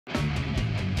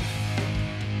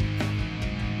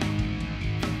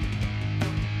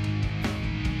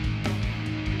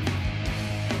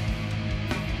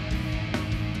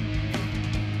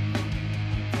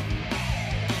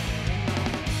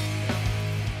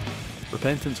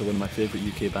Repentance are one of my favourite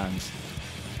UK bands.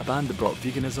 A band that brought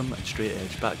veganism and straight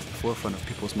edge back to the forefront of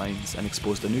people's minds and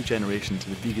exposed a new generation to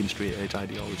the vegan straight edge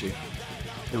ideology.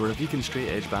 They were a vegan straight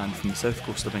edge band from the south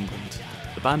coast of England.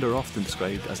 The band are often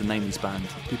described as a 90s band,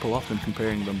 people often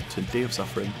comparing them to Day of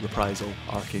Suffering, Reprisal,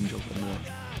 Archangel and more.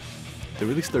 They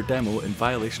released their demo in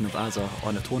Violation of Asa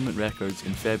on Atonement Records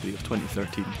in February of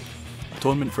 2013.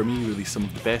 Atonement for me released some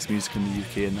of the best music in the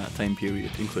UK in that time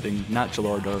period, including Natural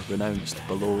Order, Renounced,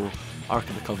 Below, Ark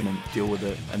of the Covenant, Deal With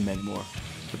It and many more.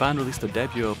 The band released their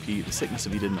debut LP, The Sickness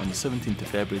of Eden, on the 17th of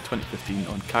February 2015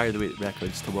 on Carry the Weight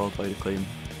Records to worldwide acclaim.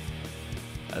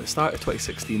 At the start of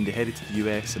 2016 they headed to the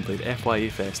US and played FYA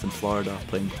Fest in Florida,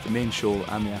 playing both the main show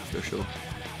and the after show.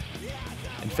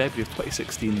 In February of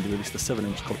 2016 they released a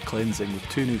 7-inch called Cleansing with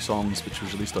 2 new songs, which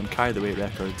was released on Carry the Weight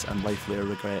Records and Life Layer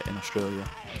Regret in Australia.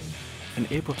 In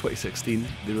April 2016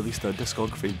 they released their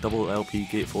discography double LP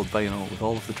gatefold vinyl with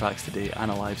all of the tracks to date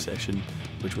and a live session,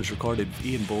 which was recorded with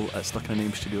Ian Bolt at Stuck in a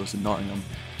Name Studios in Nottingham.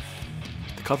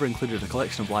 The cover included a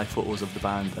collection of live photos of the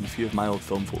band, and a few of my old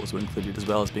film photos were included, as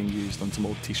well as being used on some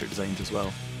old t-shirt designs as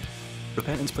well.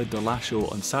 Repentance played their last show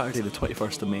on Saturday the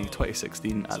 21st of May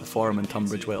 2016 at the Forum in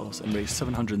Tunbridge Wells and raised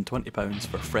 £720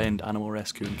 for Friend Animal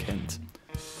Rescue in Kent.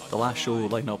 The last show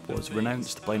line-up was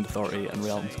Renounced, Blind Authority and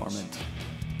Realm Torment.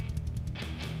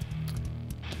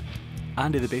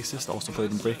 Andy the bassist also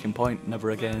played in Breaking Point,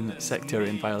 Never Again,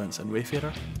 Sectarian Violence and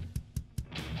Wayfarer.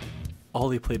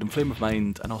 Olley played in Flame of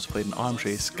Mind and also played in Arms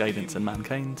Race, Guidance and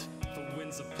Mankind.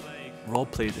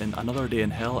 Rob played in Another Day in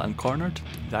Hell and Cornered,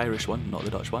 the Irish one, not the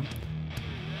Dutch one.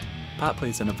 Pat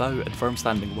plays in Avow and Firm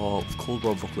Standing Law with Cold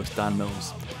War vocalist Dan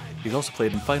Mills. He's also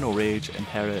played in Final Rage,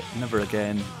 Inherit, Never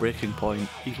Again, Breaking Point,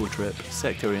 Ego Trip,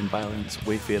 Sectarian Violence,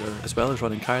 Wayfarer, as well as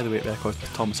running Carry the Weight Records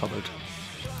with Thomas Hubbard.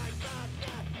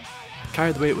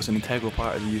 Carry the Weight was an integral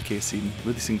part of the UK scene,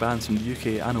 releasing bands from the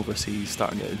UK and overseas,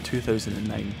 starting it in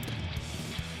 2009.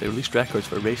 They released records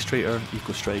for Race Traitor,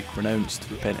 Eco Strike, Renounced,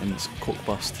 Repentance, Coke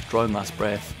Bust, Drawing Last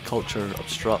Breath, Culture,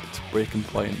 Obstruct, Breaking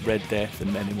Point, Red Death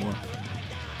and many more.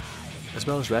 As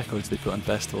well as records they put on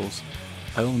festivals.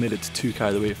 I only made it to 2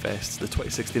 Carry the Weight fests, the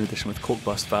 2016 edition with Coke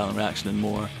Bust, Violent Reaction and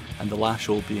more, and the last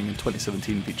show being in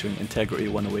 2017 featuring Integrity,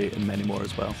 108 and many more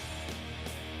as well.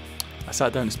 I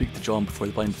sat down to speak to John before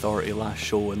the Blind Authority last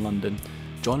show in London.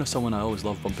 John is someone I always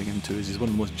love bumping into, as he's one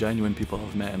of the most genuine people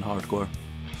I've met in hardcore.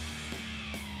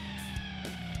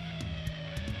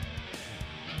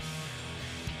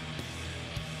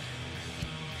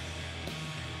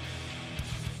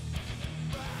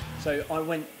 So I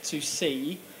went to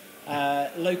see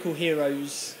local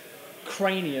heroes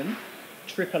Cranium,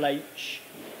 Triple H,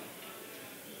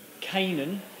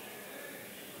 Kanan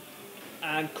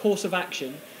and Course of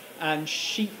Action, and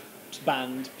Sheep's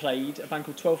band played, a band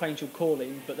called 12th Angel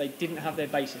Calling, but they didn't have their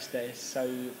bassist there, so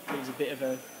it was a bit of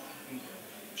a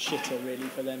shitter really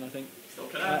for them, I think. So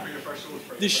can I bring your first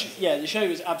show? The show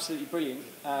was absolutely brilliant,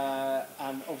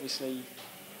 and obviously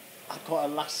had quite a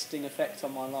lasting effect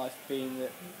on my life, being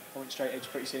that I went straight edge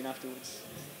pretty soon afterwards.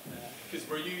 Because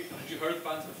had you heard the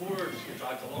bands before, or did you get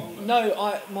dragged along? Or?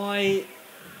 No,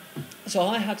 so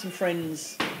I had some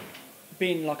friends,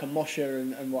 being like a mosher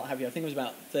and what have you. I think I was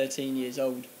about 13 years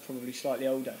old, probably slightly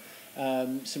older.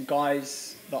 Some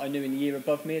guys that I knew in the year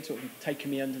above me had sort of taken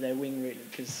me under their wing really,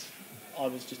 because I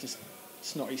was just a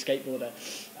snotty skateboarder.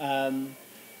 And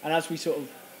as we sort of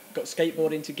got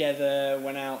skateboarding together,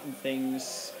 went out and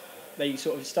things, they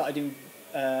sort of started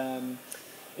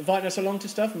inviting us along to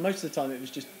stuff, and most of the time it was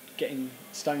just getting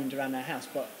stoned around their house.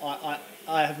 But I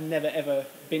have never ever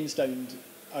been stoned.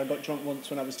 I got drunk once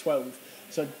when I was 12,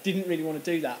 so I didn't really want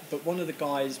to do that. But one of the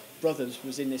guys' brothers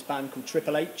was in this band called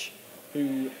Triple H,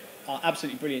 who are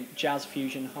absolutely brilliant, jazz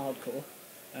fusion hardcore.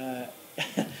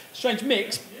 Strange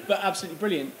mix, but absolutely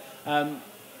brilliant. And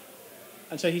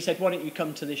so he said, why don't you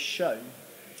come to this show?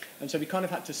 And so we kind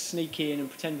of had to sneak in and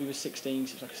pretend we were 16,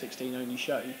 so it was like a 16-only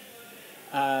show.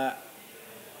 And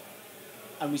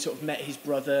we sort of met his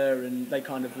brother, and they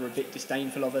kind of were a bit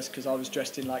disdainful of us because I was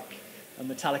dressed in like a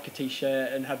Metallica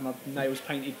t-shirt and had my nails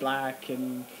painted black,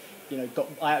 and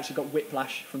I actually got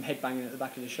whiplash from headbanging at the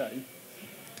back of the show.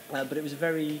 But it was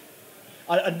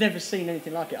I'd never seen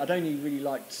anything like it. I'd only really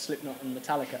liked Slipknot and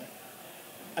Metallica,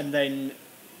 and then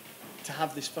to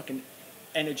have this fucking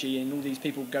energy and all these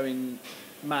people going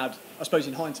mad. I suppose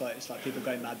in hindsight it's like people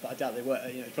going mad, but I doubt they were.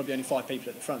 Probably only 5 people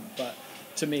at the front, but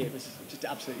to me it was just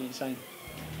absolutely insane.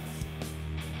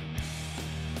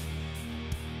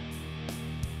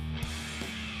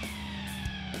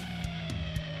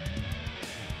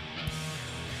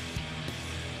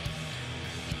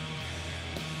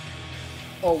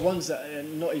 Or ones that are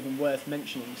not even worth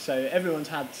mentioning. So everyone's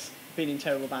had been in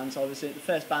terrible bands. The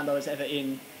first band I was ever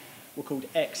in were called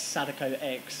X Sadako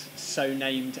X, so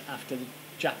named after the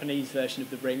Japanese version of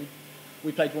the Ring.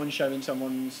 We played one show in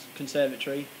someone's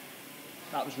conservatory.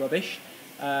 That was rubbish.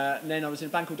 And then I was in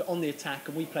a band called On the Attack,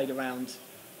 and we played around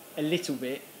a little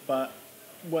bit, but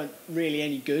weren't really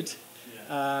any good.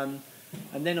 Yeah.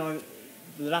 And then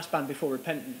the last band before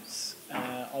Repentance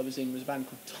I was in was a band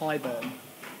called Afterburn.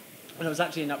 And I was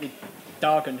actually in that with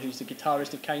Dargan, who's the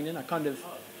guitarist of Canaan.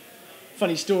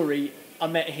 Funny story, I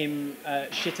met him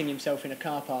shitting himself in a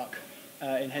car park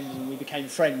in Hendon. We became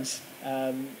friends,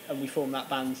 and we formed that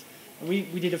band. And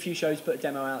we did a few shows, put a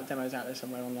demo's out there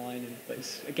somewhere online, but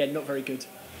it's, again, not very good.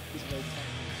 It's very tough.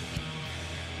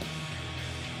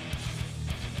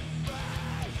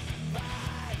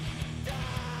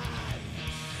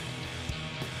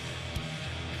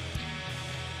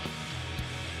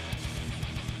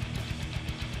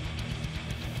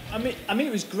 I mean,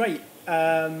 it was great.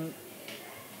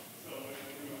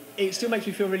 It still makes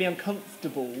me feel really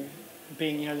uncomfortable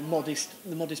being, the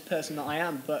modest person that I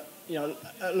am. But a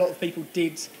lot of people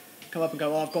did come up and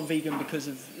go, "Oh, I've gone vegan because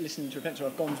of listening to Repentance," or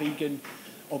 "I've gone vegan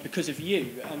or because of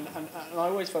you," and I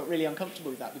always felt really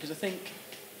uncomfortable with that, because I think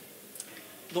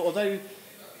that although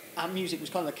our music was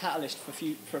kind of the catalyst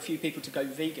for a few people to go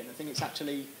vegan, I think it's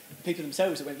actually people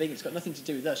themselves that went vegan. It's got nothing to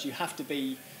do with us. You have to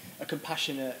be a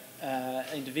compassionate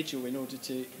individual in order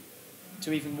to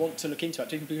even want to look into it,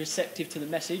 to even be receptive to the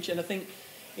message. And I think,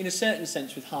 in a certain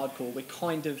sense, with hardcore, we're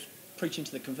kind of preaching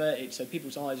to the converted, so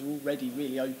people's eyes are already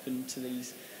really open to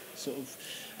these sort of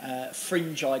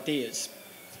fringe ideas.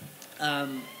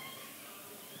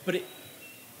 But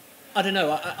I don't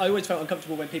know, I always felt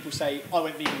uncomfortable when people say, "I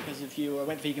went vegan because of you," or "I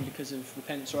went vegan because of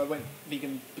Repentance," or "I went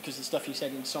vegan because of the stuff you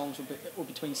said in songs or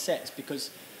between sets," because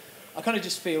I kind of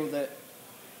just feel that,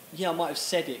 I might have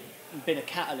said it and been a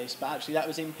catalyst, but actually that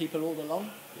was in people all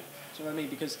along. Do you know what I mean?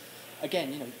 Because,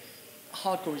 again,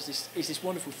 hardcore is this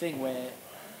wonderful thing where,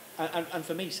 and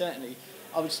for me certainly,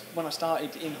 when I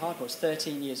started in hardcore, I was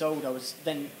 13 years old. I was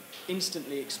then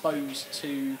instantly exposed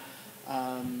to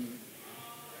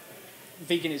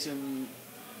veganism,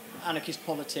 anarchist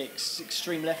politics,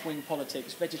 extreme left-wing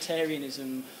politics,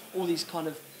 vegetarianism, all these kind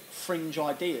of fringe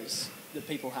ideas that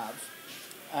people have.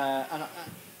 I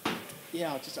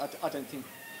don't think...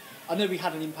 I know we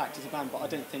had an impact as a band, but I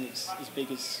don't think it's as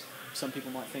big as some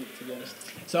people might think, to be honest.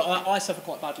 So I suffer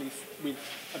quite badly with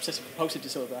obsessive-compulsive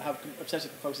disorder. I have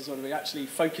obsessive-compulsive disorder, which actually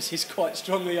focuses quite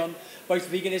strongly on both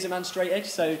veganism and straight edge.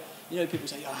 So, people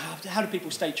say, how do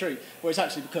people stay true? Well, it's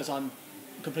actually because I'm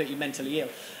completely mentally ill.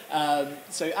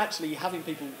 So actually having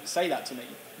people say that to me,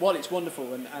 while it's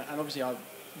wonderful, and obviously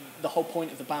the whole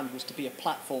point of the band was to be a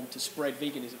platform to spread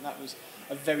veganism. That was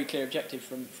a very clear objective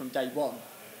from day one.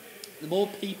 The more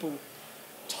people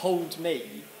told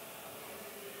me,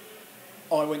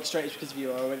 "Oh, I went straight edge because of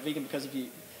you," or "I went vegan because of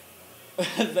you,"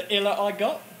 the iller I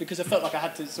got, because I felt like I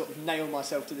had to sort of nail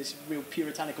myself to this real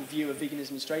puritanical view of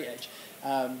veganism and straight edge.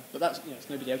 But that's it's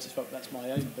nobody else's fault. That's my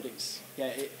own. But it's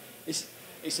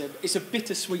a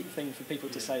bittersweet thing for people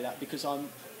to say that, because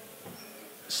I'm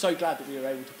so glad that we were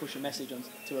able to push a message on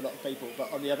to a lot of people.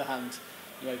 But on the other hand,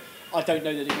 I don't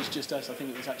know that it was just us. I think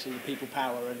it was actually the people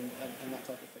power and that type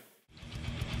of thing.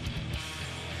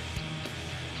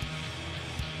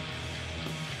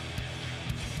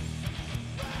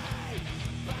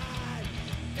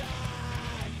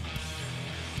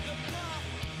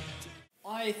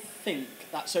 I think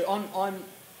that, so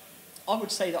I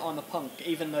would say that I'm a punk,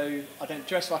 even though I don't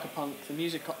dress like a punk. The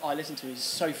music I listen to is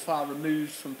so far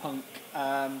removed from punk.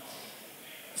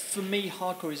 For me,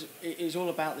 hardcore is all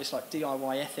about this like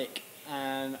DIY ethic,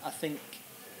 and I think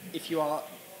if you are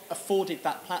afforded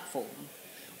that platform,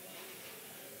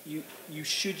 you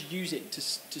should use it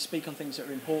to speak on things that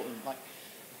are important. Like,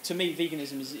 to me,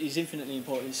 veganism is infinitely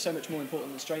important. It's so much more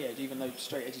important than straight edge, even though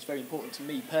straight edge is very important to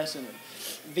me personally.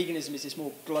 Veganism is this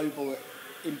more globally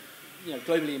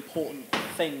important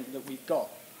thing that we've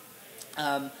got.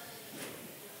 And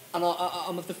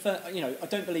I'm of the first, I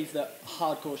don't believe that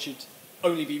hardcore should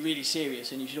only be really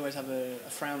serious and you should always have a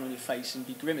frown on your face and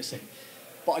be grimacing.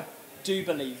 But I do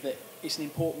believe that it's an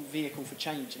important vehicle for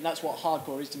change, and that's what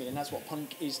hardcore is to me, and that's what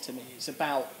punk is to me. It's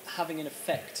about having an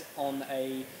effect on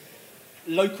a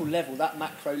local level, that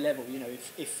macro level.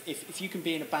 If you can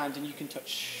be in a band and you can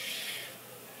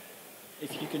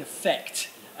if you can affect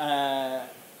 4,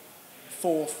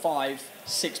 5,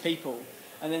 6 people,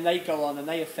 and then they go on and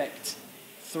they affect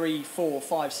 3, 4,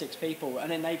 5, 6 people,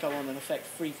 and then they go on and affect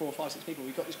 3, 4, 5, 6 people.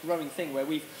 We've got this growing thing where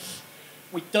we've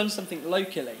done something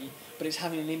locally, but it's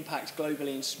having an impact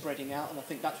globally and spreading out, and I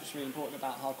think that's what's really important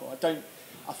about hardcore.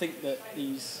 I think that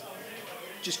these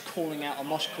just calling out a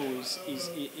mosh call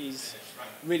is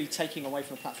really taking away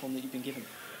from a platform that you've been given.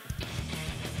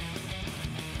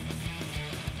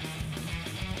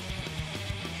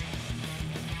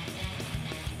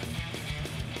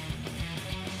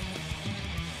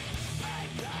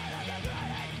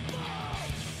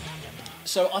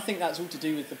 So I think that's all to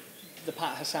do with the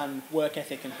Pat Hassan work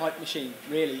ethic and hype machine,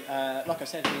 really. Like I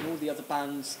said, I mean, all the other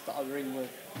bands that I were in were,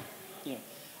 you know,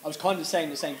 I was kind of saying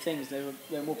the same things. They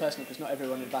were more personal because not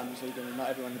everyone in the band was vegan and not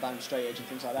everyone in the band was straight edge and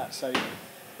things like that. So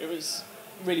it was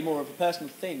really more of a personal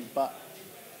thing. But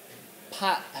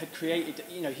Pat had created,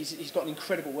 you know, he's got an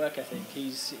incredible work ethic.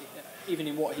 He's, even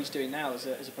in what he's doing now as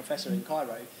a professor in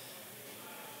Cairo,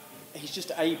 he's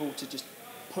just able to just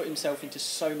put himself into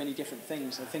so many different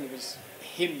things. I think it was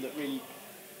him that really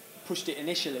pushed it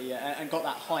initially and got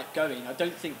that hype going. I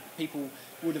don't think people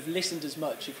would have listened as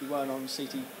much if we weren't on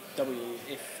CTW.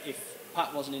 If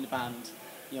Pat wasn't in the band,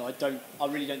 you know, I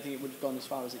really don't think it would have gone as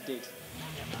far as it did.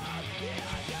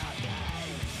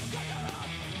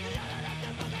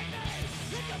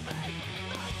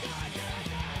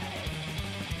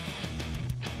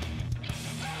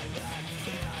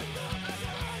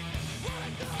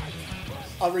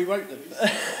 I rewrote them.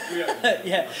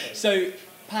 Yeah. So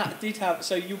Pat did have.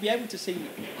 So you'll be able to see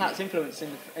Pat's influence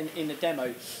in the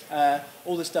demo.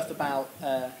 All the stuff about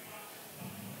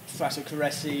Thrasso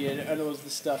Caressi and all of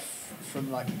the stuff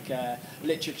from like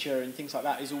literature and things like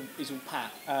that is all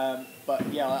Pat.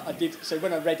 But yeah, I did. So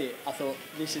when I read it, I thought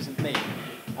this isn't me.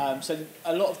 So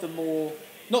a lot of the more,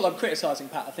 not that I'm criticising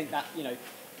Pat. I think that, you know,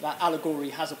 that allegory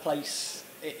has a place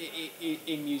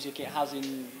in music. It has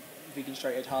in vegan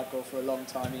straight edge hardcore for a long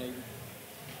time. You know,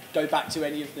 go back to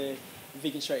any of the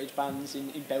vegan straight edge bands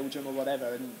in Belgium or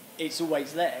whatever, and it's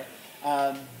always there.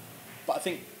 But I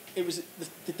think it was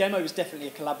the demo was definitely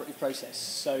a collaborative process.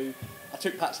 So I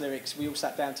took Pat's lyrics. We all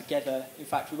sat down together. In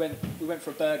fact, we went for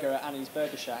a burger at Annie's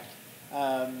Burger Shack,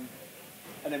 and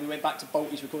then we went back to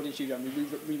Bolty's recording studio and we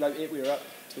rewrote it. We were up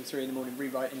till 3 a.m.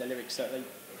 rewriting the lyrics so they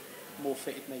more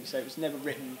fitted me. So it was never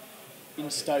written in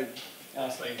stone.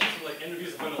 That's like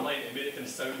interviews about online, it made it kind of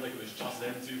sound like it was just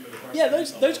them two for the first Yeah,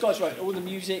 time. those guys wrote all the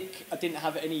music. I didn't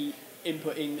have any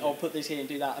input in, oh, put this here and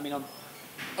do that. I mean, I'm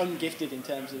ungifted in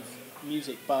terms of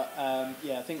music, but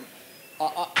yeah, I think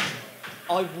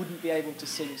I wouldn't be able to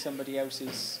sing somebody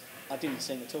else's. I didn't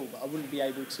sing at all, but I wouldn't be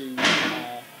able to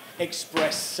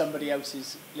express somebody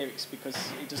else's lyrics because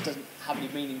it just doesn't have any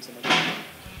meaning to me.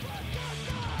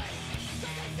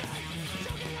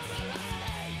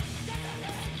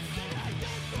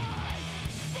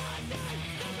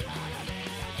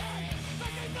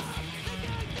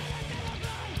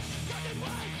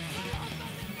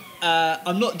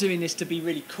 I'm not doing this to be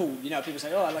really cool. You know, people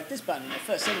say, oh, I like this band, and their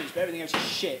first single is, but everything else is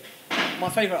shit. My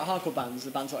favourite hardcore bands are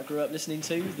the bands that I grew up listening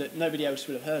to that nobody else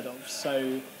will have heard of.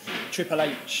 So Triple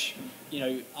H, you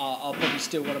know, are probably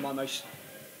still one of my most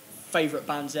favourite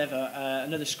bands ever.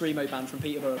 Another screamo band from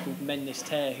Peterborough called Men This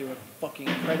Tear, who are fucking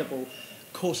incredible.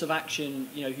 Course of Action,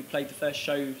 you know, who played the first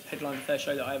show, headlined the first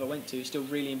show that I ever went to, is still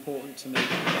really important to me.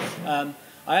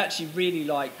 I actually really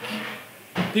like...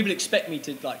 People expect me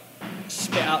to like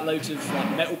spit out loads of like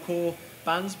metalcore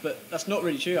bands, but that's not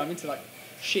really true. I'm into like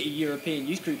shitty European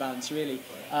youth group bands, really.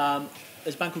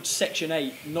 There's a band called Section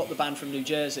 8, not the band from New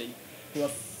Jersey, who are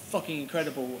fucking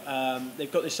incredible.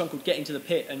 They've got this song called Get Into the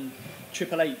Pit, and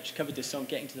Triple H covered this song,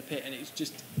 Get Into the Pit, and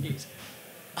it's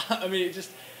I mean, it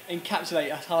just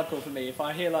encapsulates hardcore for me. If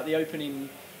I hear like the opening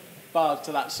bars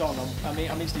to that song, I'm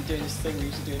instantly doing this thing we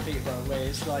used to do in Peterborough, where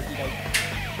it's like, you know,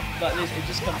 like this, it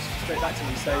just comes straight back to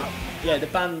me. So yeah, the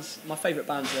bands, my favourite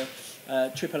bands are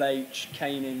Triple H,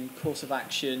 Kanan, Course of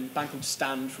Action, a band called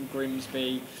Stand from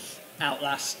Grimsby,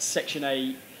 Outlast, Section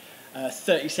 8,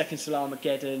 30 Seconds Till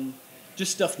Armageddon,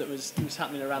 just stuff that was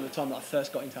happening around the time that I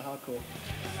first got into hardcore.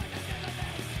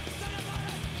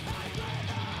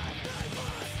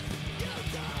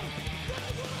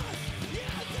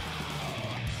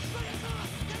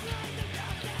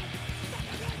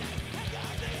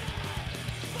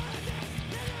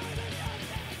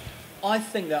 I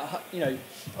think that, you know,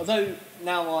 although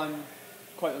now I'm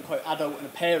quote unquote adult and a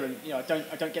parent, you know, I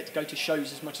don't get to go to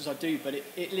shows as much as I do, but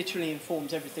it literally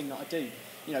informs everything that I do.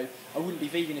 You know, I wouldn't be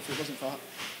vegan if it wasn't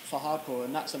for hardcore,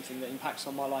 and that's something that impacts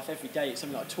on my life every day. It's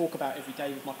something that I talk about every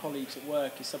day with my colleagues at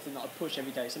work. It's something that I push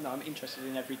every day. It's something that I'm interested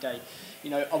in every day. You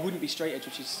know, I wouldn't be straight edge,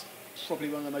 which is probably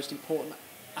one of the most important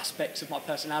aspects of my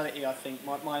personality. I think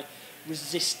my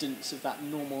resistance of that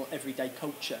normal everyday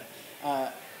culture.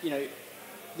 You know,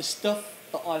 the stuff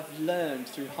that I've learned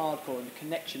through hardcore and the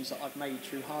connections that I've made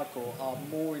through hardcore are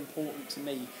more important to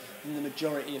me than the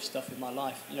majority of stuff in my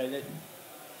life. You know,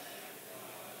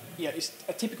 you know, it's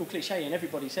a typical cliche and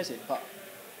everybody says it, but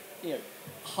you know,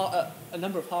 a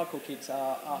number of hardcore kids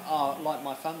are like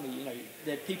my family. You know,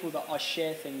 they're people that I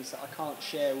share things that I can't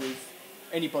share with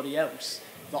anybody else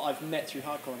that I've met through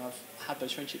hardcore, and I've had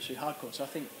those friendships through hardcore. So I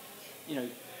think, you know,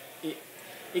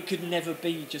 it could never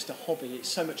be just a hobby. It's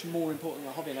so much more important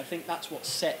than a hobby, and I think that's what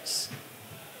sets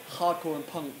hardcore and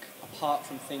punk apart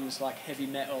from things like heavy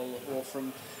metal or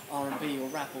from R&B or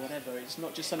rap or whatever. It's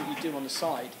not just something you do on the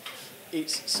side.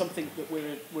 It's something that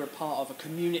we're a part of, a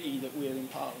community that we're in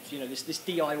part of. You know, this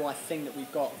DIY thing that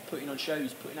we've got, putting on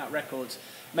shows, putting out records,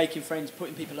 making friends,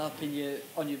 putting people up on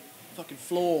your fucking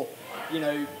floor. You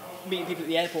know, meeting people at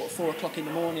the airport at 4 o'clock in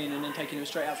the morning and then taking them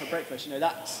straight out for breakfast. You know,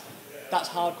 that's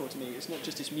hardcore to me. It's not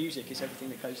just this music; it's everything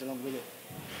that goes along with it.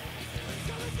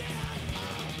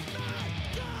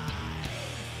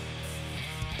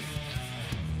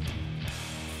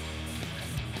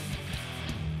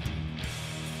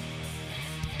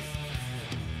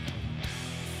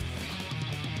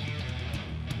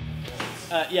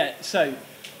 Yeah, so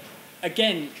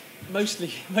again,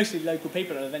 mostly local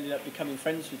people, and I've ended up becoming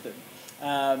friends with them.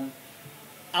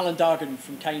 Alan Dargan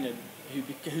from Canaan,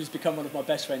 who's become one of my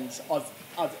best friends.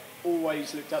 I've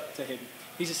always looked up to him.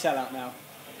 He's a sellout now,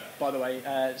 by the way.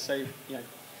 So you know,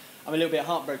 I'm a little bit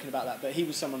heartbroken about that. But he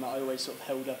was someone that I always sort of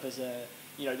held up as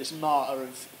this martyr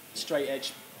of straight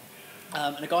edge.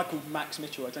 And a guy called Max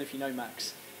Mitchell. I don't know if you know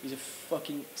Max. He's a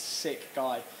fucking sick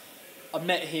guy. I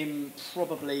met him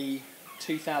probably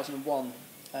 2001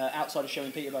 outside a show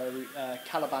in Peterborough.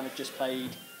 Caliban had just played,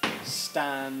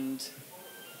 Stand,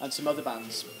 and some other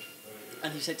bands.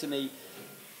 And he said to me,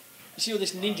 "You see all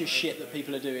this ninja shit that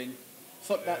people are doing?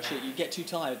 Fuck that shit. You get too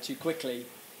tired too quickly.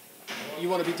 You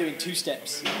want to be doing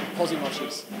two-steps, posse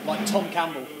moshes, like Tom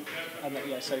Campbell." And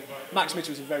yeah, so Max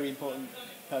Mitchell was a very important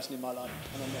person in my life.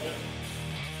 And I met him.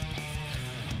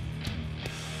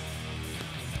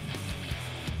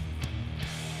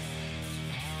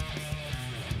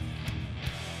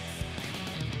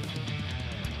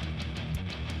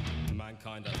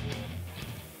 Mankind at War.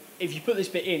 If you put this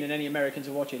bit in and any Americans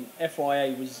are watching,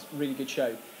 FYA was a really good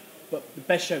show. But the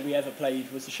best show we ever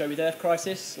played was the show with Earth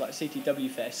Crisis, like CTW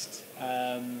Fest.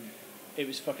 It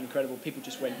was fucking incredible. People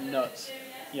just went nuts.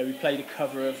 You know, we played a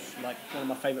cover of like one of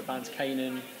my favourite bands,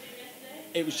 Canaan.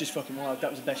 It was just fucking wild.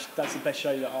 That's the best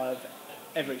show that I've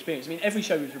ever experienced. I mean, every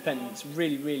show with Repentance,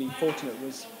 really, really fortunate,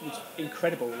 was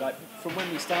incredible. Like from when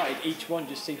we started, each one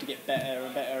just seemed to get better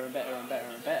and better and better and better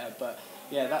and better. But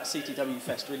yeah, that CTW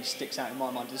Fest really sticks out in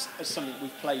my mind as something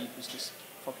we've played was just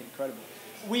fucking incredible.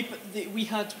 We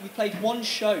played one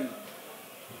show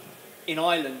in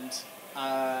Ireland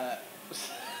that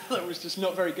was just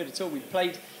not very good at all. We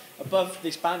played above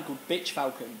this band called Bitch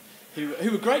Falcon, who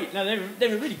were great. No, they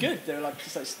were really good. They were like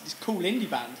just like this cool indie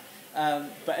band.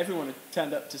 But everyone had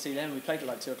turned up to see them. We played at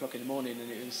like 2 o'clock in the morning, and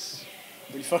it was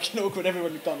really fucking awkward.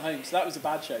 Everyone had gone home, so that was a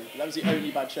bad show. That was the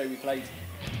only bad show we played.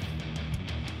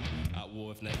 At war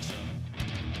with nature.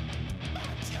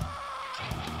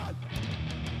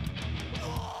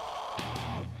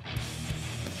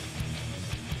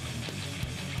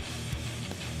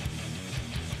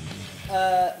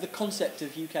 The concept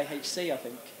of UKHC, I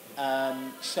think.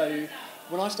 So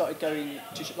when I started going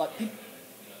to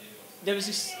there was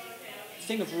this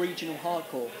thing of regional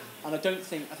hardcore, and I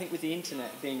think with the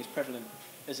internet being as prevalent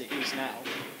as it is now,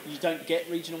 you don't get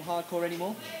regional hardcore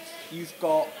anymore. You've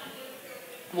got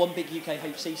one big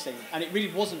UKHC scene, and it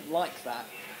really wasn't like that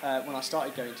when I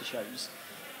started going to shows.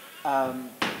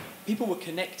 People were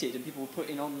connected and people were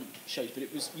putting on shows, but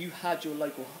it was, you had your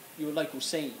local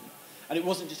scene, and it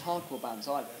wasn't just hardcore bands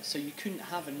either. So you couldn't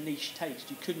have a niche taste.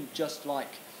 You couldn't just like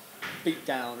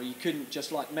Beatdown, or you couldn't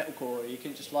just like metalcore, or you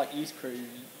couldn't just like Youth Crew.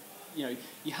 You know,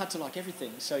 you had to like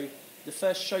everything. So the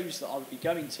first shows that I would be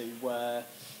going to were,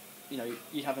 you know,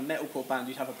 you'd have a metalcore band,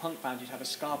 you'd have a punk band, you'd have a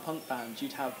ska punk band,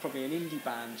 you'd have probably an indie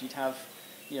band, you'd have,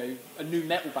 you know, a new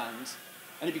metal band,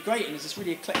 and it'd be great, and it's this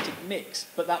really eclectic mix,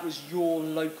 but that was your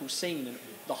local scene, and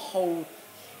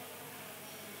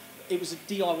it was a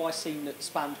DIY scene that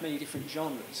spanned many different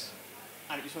genres,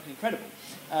 and it was fucking incredible.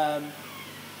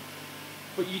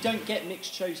 But you don't get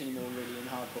mixed shows anymore, really, in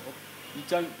hardcore. You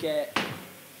don't get...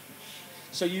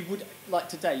 So you would, like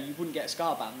today, you wouldn't get a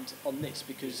ska band on this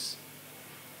because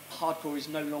hardcore is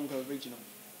no longer regional.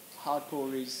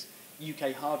 Hardcore is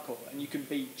UK hardcore, and you can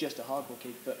be just a hardcore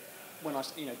kid. But when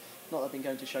not that I've been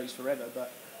going to shows forever,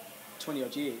 but 20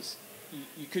 odd years,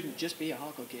 you couldn't just be a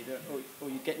hardcore kid, or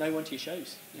you'd get no one to your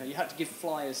shows. You know, you had to give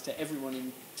flyers to everyone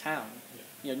in town.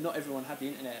 You know, not everyone had the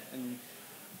internet, and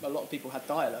a lot of people had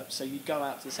dial-up, so you'd go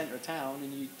out to the centre of town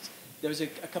and there was a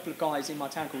couple of guys in my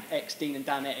town called X, Dean and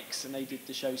Dan X, and they did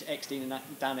the shows X, Dean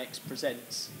and Dan X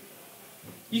Presents.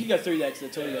 You can go through there to the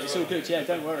toilet, it's all good, yeah,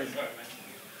 don't worry.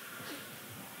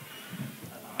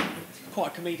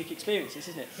 Quite a comedic experience,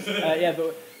 isn't it? Yeah,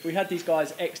 but we had these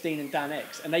guys, X, Dean and Dan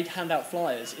X, and they'd hand out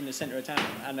flyers in the centre of town,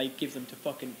 and they'd give them to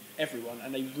fucking everyone,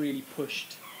 and they really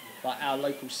pushed like our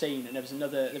local scene. And there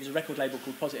was a record label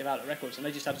called Positive Outlet Records, and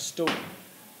they just had a stall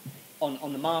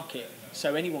on the market,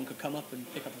 so anyone could come up and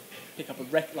pick up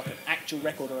like an actual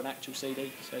record or an actual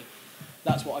CD. So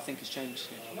that's what I think has changed.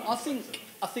 I think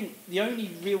the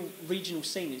only real regional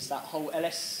scene is that whole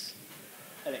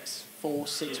LX4,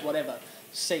 6, whatever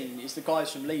scene is the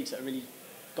guys from Leeds that have really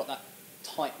got that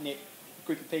tight-knit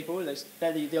group of people.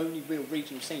 They're the only real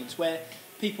regional scenes where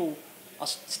people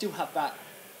still have that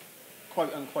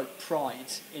quote-unquote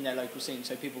pride in their local scene.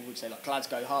 So people would say like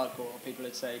Glasgow hardcore, or people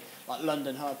would say like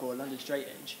London hardcore or London straight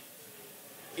edge.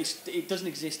 It doesn't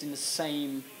exist in the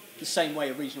same way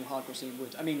a regional hardcore scene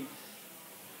would. I mean,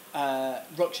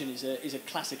 Ruction is a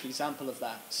classic example of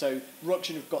that. So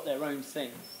Ruction have got their own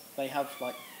thing. They have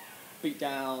like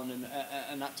beatdown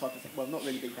and that type of thing. Well, not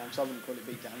really beatdown, because I wouldn't call it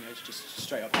beatdown. You know, it's just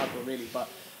straight up hardcore, really. But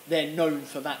they're known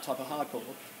for that type of hardcore.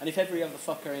 And if every other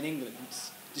fucker in England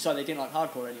decided they didn't like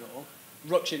hardcore anymore,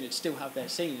 Ruction would still have their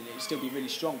scene, and it would still be really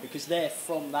strong because they're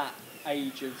from that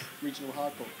age of regional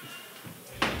hardcore.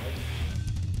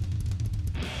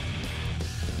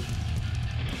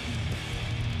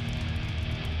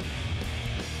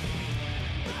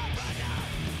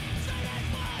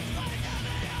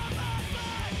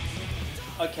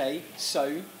 Okay,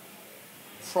 so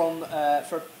for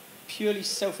a purely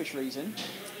selfish reason,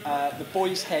 the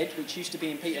Boy's Head, which used to be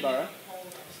in Peterborough,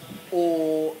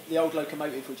 or the old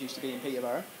Locomotive, which used to be in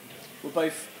Peterborough, were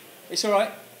both. It's all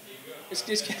right. It's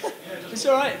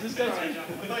all right. Just go. I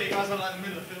thought you guys were like in the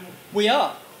middle of the film. We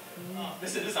are. Oh,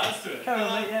 this adds to it. Carry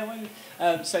on, mate.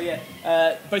 Yeah. So yeah,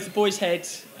 both the Boy's Head.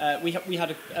 We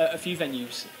had a few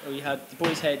venues. We had the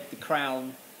Boy's Head, the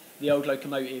Crown, the old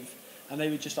Locomotive. And they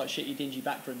were just like shitty, dingy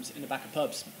back rooms in the back of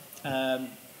pubs.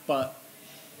 But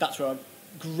that's where I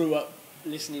grew up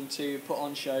listening to, put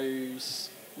on shows,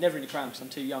 never in the Crown because I'm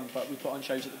too young, but we put on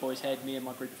shows at the Boy's Head, me and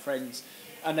my group of friends,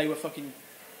 and they were fucking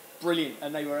brilliant.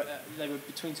 And they were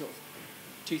between sort of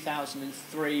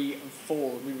 2003 and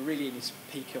 4, we were really in this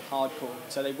peak of hardcore.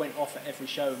 So they went off at every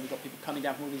show, and we got people coming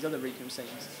down from all these other regional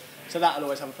scenes. So that'll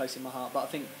always have a place in my heart. But I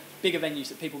think bigger venues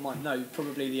that people might know,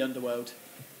 probably the Underworld.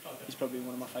 Is probably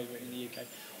one of my favourite in the UK,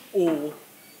 or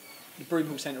the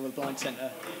Broomhall Centre or the Blind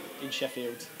Centre in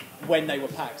Sheffield when they were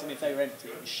packed. I mean, if they were empty,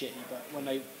 it was shitty. But when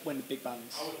the big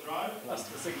bands, the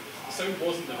sound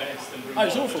wasn't the best. And it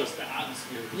was awful. Just the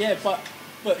atmosphere. Yeah, but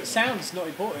sound's not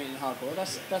important in hardcore.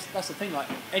 That's the thing. Like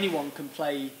anyone can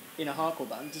play in a hardcore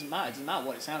band. It doesn't matter. It doesn't matter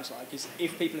what it sounds like. It's,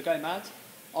 if people are going mad,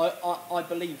 I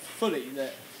believe fully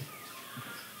that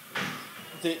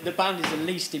the band is the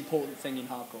least important thing in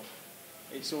hardcore.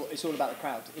 It's all about the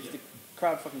crowd. If the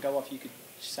crowd fucking go off, you could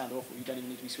sound awful. You don't even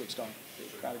need to be switched on. The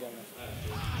crowd are going off.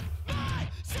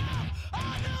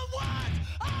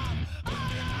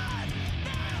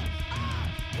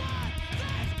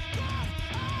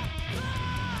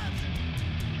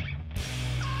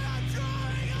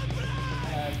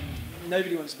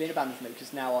 Nobody wants to be in a band with me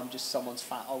because now I'm just someone's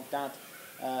fat old dad.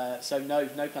 So no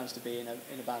plans to be in a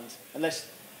band unless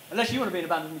you want to be in a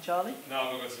band with me, Charlie. No,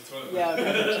 I'm going to go to the toilet.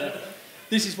 Yeah.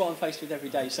 This is what I'm faced with every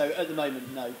day. So at the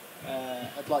moment, no.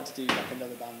 I'd like to do like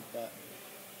another band, but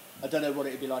I don't know what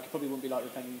it'd be like. It probably wouldn't be like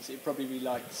Repentance. It'd probably be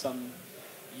like some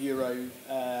Euro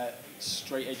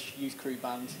straight edge youth crew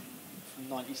band from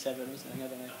 '97 or something. I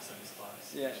don't know.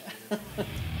 Yeah.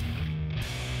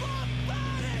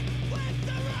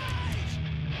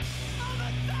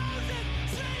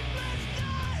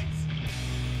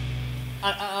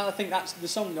 And I think that's the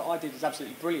song that I did is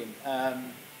absolutely brilliant.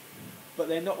 But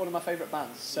they're not one of my favourite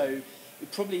bands, so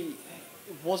it probably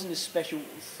wasn't as special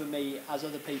for me as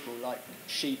other people like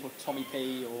Sheep or Tommy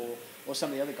P or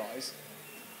some of the other guys.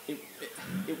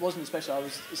 It wasn't as special. I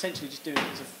was essentially just doing it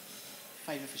as a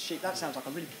favour for Sheep. That sounds like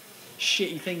a really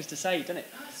shitty things to say, doesn't it?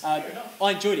 I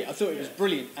enjoyed it. I thought it was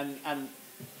brilliant, and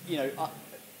you know,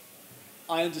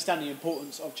 I understand the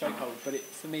importance of Chokehold, but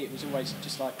for me it was always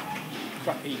just like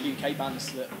crappy UK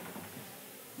bands that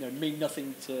mean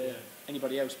nothing to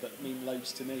anybody else but mean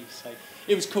loads to me. So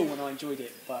it was cool and I enjoyed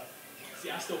it, but see,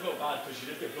 I still felt bad because you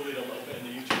did get bullied a little bit in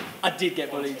the YouTube. I did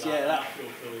get bullied, yeah.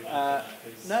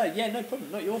 No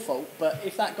problem, not your fault. But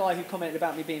if that guy who commented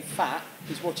about me being fat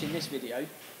is watching this video,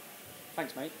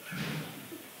 thanks, mate.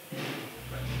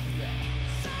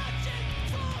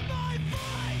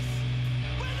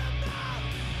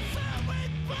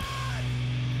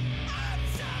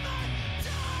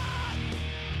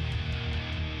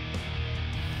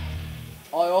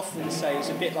 I often say is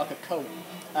a bit like a cult.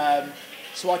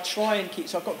 So I try and keep.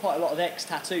 So I've got quite a lot of ex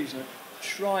tattoos, and I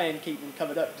try and keep them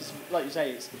covered up because, like you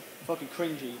say, it's fucking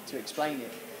cringy to explain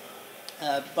it.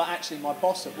 But actually, my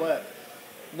boss at work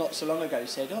not so long ago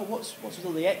said, "Oh, what's with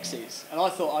all the X's?" And I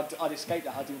thought I'd escaped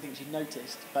that. I didn't think she'd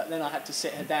noticed. But then I had to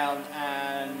sit her down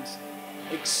and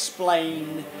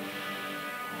explain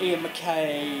Ian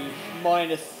McKay,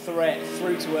 Minor Threat,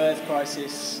 Through to Earth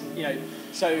Crisis. You know,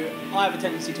 so I have a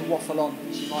tendency to waffle on,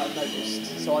 as you might have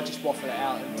noticed. So I just waffle it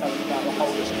out and tell them about the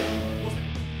whole history.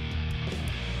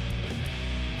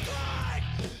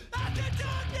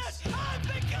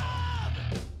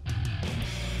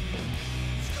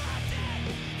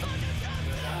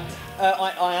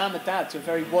 I am a dad to a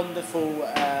very wonderful,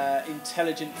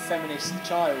 intelligent, feminist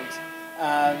child.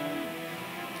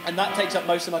 And that takes up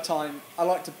most of my time. I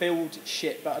like to build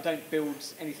shit, but I don't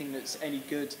build anything that's any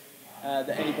good,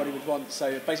 that anybody would want. So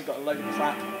I've basically got a load of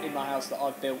crap in my house that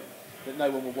I've built that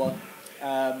no one will want.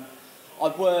 I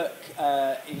work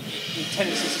in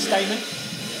tenancy sustainment,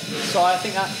 so I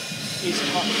think that is...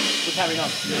 We're carrying on.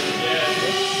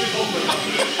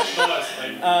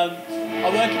 I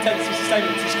work in tenancy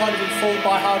sustainment, which is kind of informed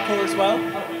by hardcore as well.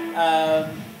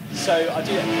 So I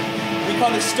do... We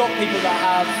kind of stop people that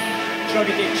have drug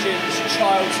addictions,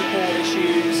 child support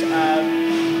issues,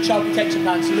 child protection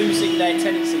plans, losing their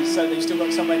tenancies so they've still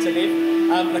got somewhere to live.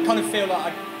 And I kind of feel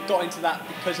like I got into that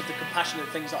because of the compassionate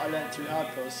things that I learned through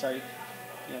hardcore. So,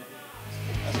 yeah,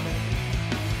 that's